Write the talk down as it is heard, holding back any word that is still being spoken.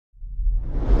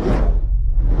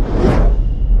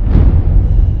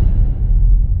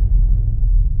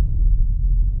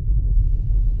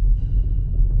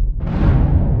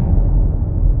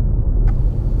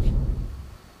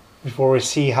before we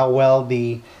see how well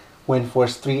the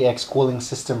Windforce 3X cooling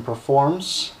system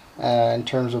performs in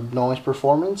terms of noise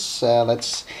performance,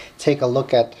 let's take a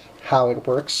look at how it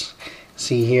works.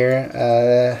 See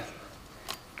here,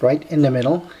 right in the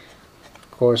middle,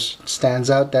 of course, it stands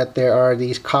out that there are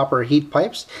these copper heat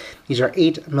pipes. These are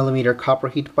 8mm copper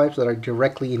heat pipes that are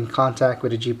directly in contact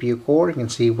with the GPU core. You can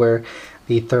see where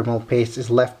the thermal paste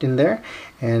is left in there,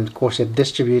 and of course it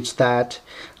distributes that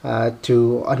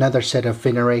to another set of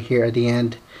fin array here at the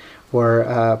end, where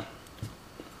of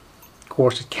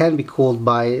course it can be cooled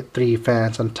by 3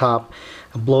 fans on top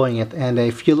blowing it. And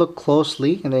if you look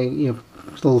closely, and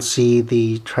you'll see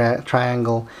the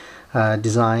triangle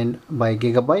design by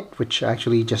Gigabyte, which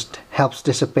actually just helps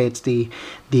dissipates the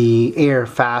air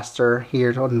faster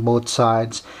here on both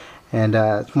sides, and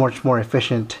it's much more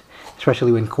efficient,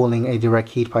 especially when cooling a direct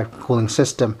heat pipe cooling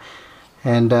system.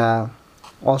 And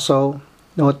also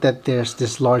note that there's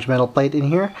this large metal plate in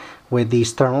here with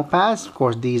these thermal pads. Of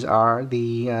course, these are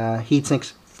the heat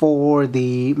sinks for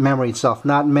the memory itself.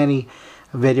 Not many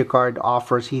video card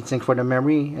offers heatsink for the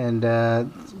memory, and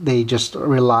they just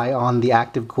rely on the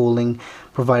active cooling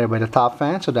provided by the top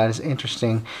fan. So that is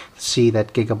interesting to see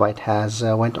that Gigabyte has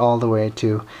went all the way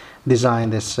to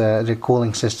design this the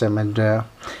cooling system. And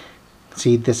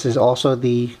see, this is also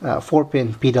the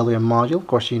 4-pin PWM module. Of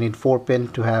course, you need 4-pin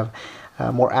to have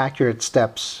more accurate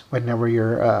steps whenever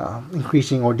you're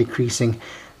increasing or decreasing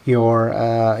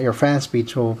your fan speed,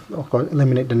 to of course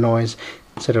eliminate the noise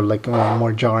instead of like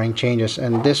more jarring changes.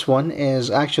 And this one is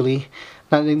actually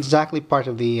not exactly part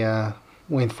of the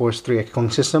Windforce 3X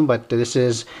cooling system, but this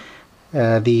is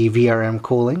the VRM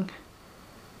cooling.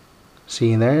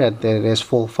 See in there that it is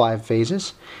full 5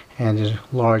 phases, and there's a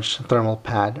large thermal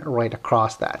pad right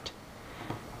across that.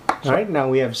 Alright, now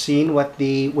we have seen what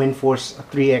the Windforce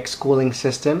 3X cooling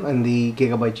system and the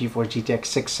Gigabyte GeForce GTX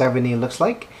 670 looks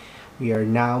like. We are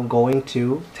now going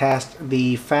to test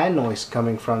the fan noise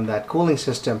coming from that cooling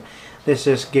system. This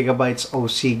is Gigabyte's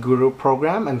OC Guru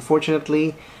program.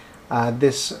 Unfortunately,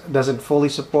 this doesn't fully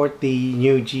support the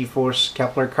new GeForce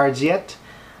Kepler cards yet,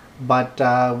 but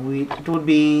it would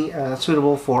be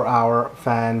suitable for our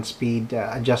fan speed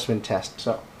adjustment test.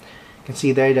 So you can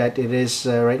see there that it is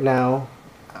right now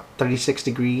 36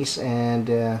 degrees, and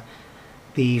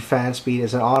the fan speed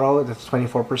is an auto, that's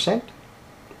 24%.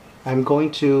 I'm going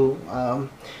to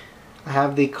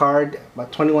have the card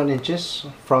about 21 inches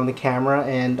from the camera,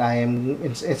 and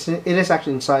it is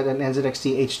actually inside an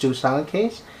NZXT H2 silent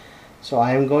case. So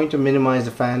I am going to minimize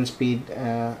the fan speed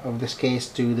of this case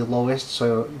to the lowest,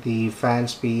 so the fan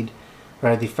speed,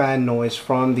 or the fan noise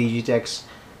from the GTX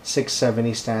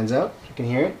 670 stands out. You can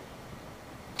hear it.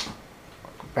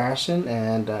 Comparison,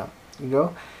 and you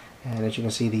go. And as you can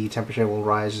see, the temperature will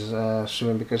rise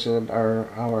soon because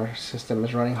our system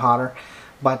is running hotter.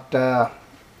 But of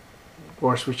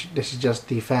course, this is just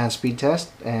the fan speed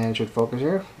test, and it should focus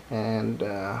here. And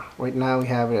right now we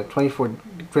have it at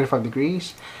 25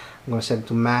 degrees. I'm going to set it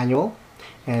to manual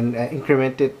and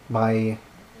increment it by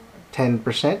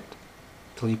 10%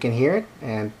 till you can hear it.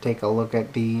 And take a look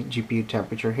at the GPU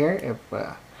temperature here.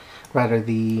 Rather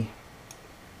the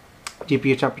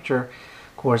GPU temperature,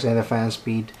 of course, and the fan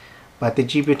speed. But the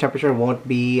GPU temperature won't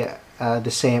be the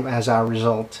same as our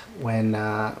result when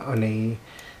on a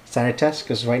standard test,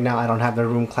 because right now I don't have the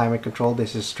room climate control.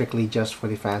 This is strictly just for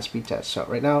the fan speed test. So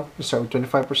right now we start with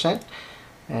 25%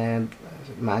 and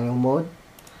manual mode.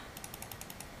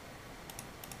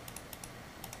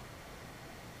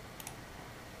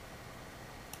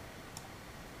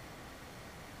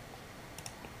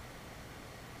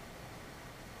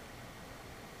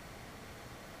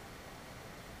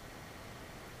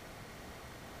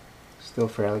 Still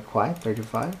fairly quiet,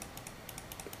 35.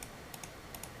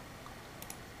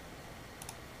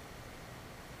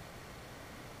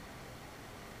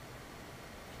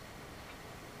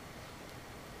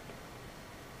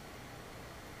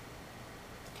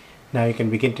 Now you can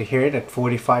begin to hear it at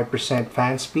 45%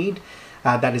 fan speed.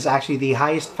 That is actually the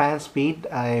highest fan speed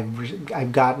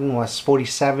I've gotten was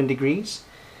 47 degrees.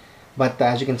 But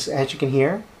as you can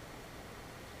hear,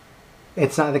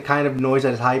 it's not the kind of noise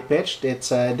that is high pitched.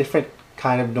 It's a different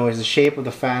kind of noise. The shape of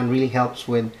the fan really helps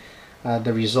with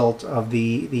the result of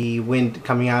the wind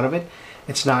coming out of it.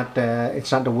 It's not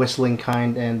the whistling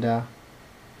kind, and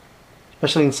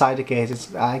especially inside the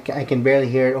case, I can barely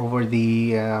hear it over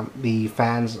the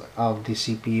fans of the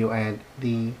CPU and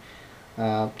the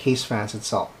case fans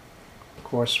itself. Of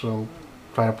course, we'll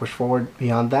try to push forward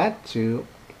beyond that to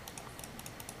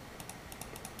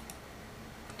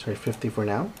 50 for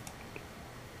now.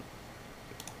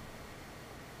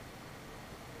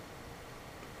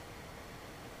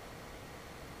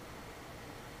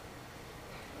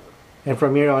 And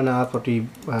from here on out,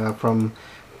 from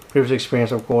previous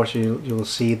experience, of course, you'll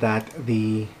see that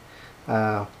the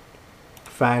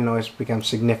fan noise becomes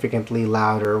significantly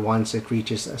louder once it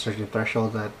reaches a certain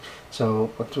threshold.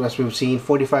 So as we've seen,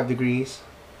 45 degrees,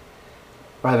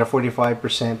 rather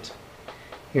 45%.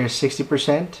 Here's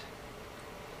 60%.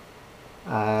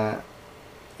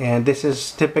 And this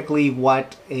is typically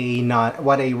what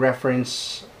a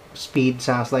reference speed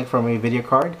sounds like from a video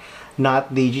card,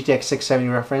 not the GTX 670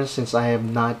 reference, since I have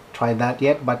not tried that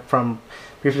yet. But from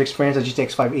previous experience, the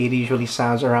GTX 580 usually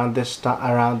sounds around this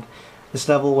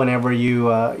level whenever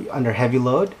you under heavy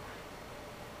load.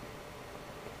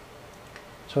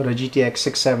 So the GTX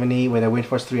 670 with a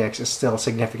Windforce 3X is still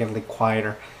significantly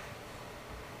quieter.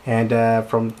 And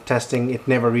from testing, it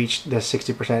never reached the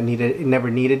 60% needed. It never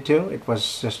needed to. It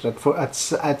was just at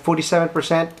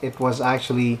 47%. It was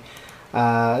actually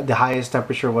the highest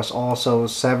temperature was also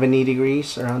 70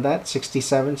 degrees, around that,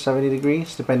 67, 70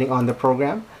 degrees, depending on the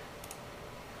program.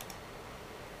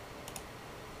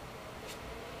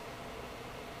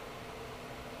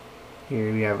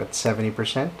 Here we have at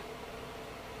 70%.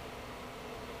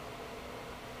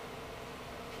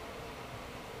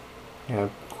 Yeah,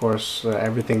 of course,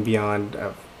 everything beyond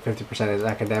 50% is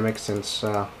academic, since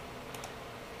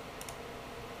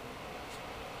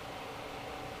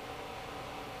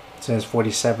since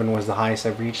 47 was the highest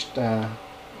I've reached, the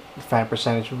fan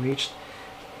percentage I've reached.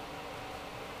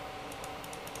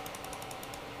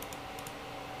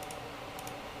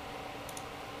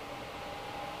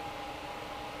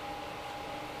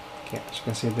 Okay, as you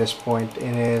can see at this point,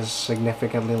 it is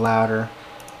significantly louder.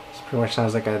 It pretty much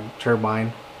sounds like a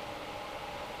turbine.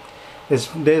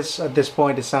 This at this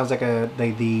point, it sounds like the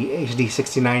HD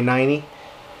 6990,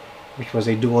 which was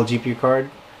a dual GPU card.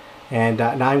 And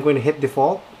now I'm going to hit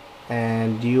default,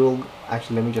 and you'll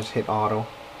actually, let me just hit auto,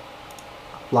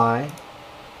 apply,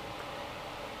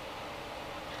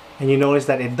 and you notice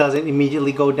that it doesn't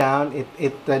immediately go down.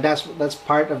 That's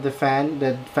part of the fan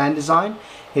design.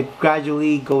 It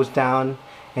gradually goes down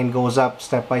and goes up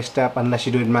step by step, unless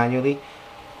you do it manually.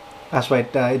 That's why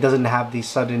it doesn't have the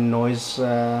sudden noise.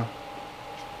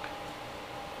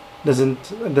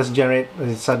 Doesn't generate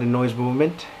a sudden noise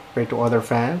movement compared to other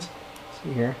fans.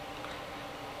 See here,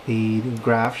 the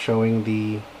graph showing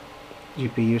the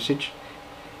GPU usage.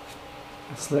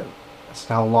 That's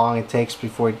how long it takes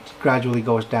before it gradually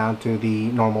goes down to the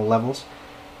normal levels.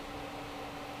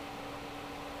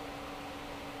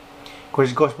 Of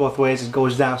course, it goes both ways. It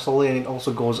goes down slowly and it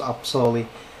also goes up slowly.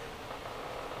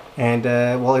 And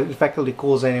well, it effectively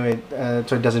cools anyway,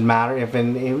 so it doesn't matter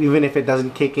even if it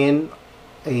doesn't kick in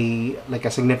like a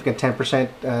significant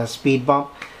 10% speed bump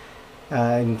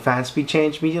in fan speed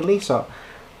change immediately. So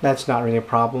that's not really a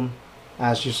problem.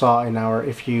 As you saw in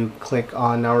if you click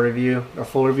on our review, our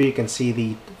full review, you can see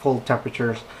the full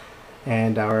temperatures,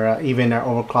 and even our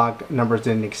overclocked numbers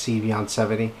didn't exceed beyond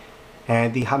 70.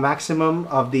 And the maximum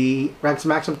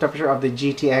temperature of the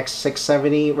GTX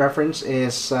 670 reference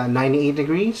is 98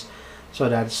 degrees. So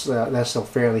that's still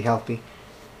fairly healthy.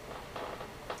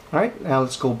 Alright, now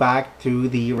let's go back to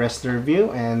the rest of the review,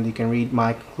 and you can read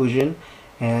my conclusion.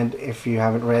 And if you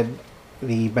haven't read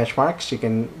the benchmarks, you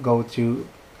can go to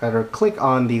either click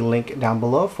on the link down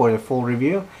below for the full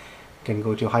review. You can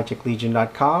go to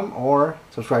hightechlegion.com or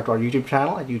subscribe to our YouTube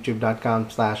channel at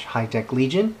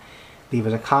youtube.com/hightechlegion. Leave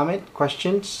us a comment,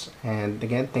 questions, and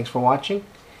again, thanks for watching,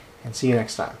 and see you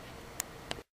next time.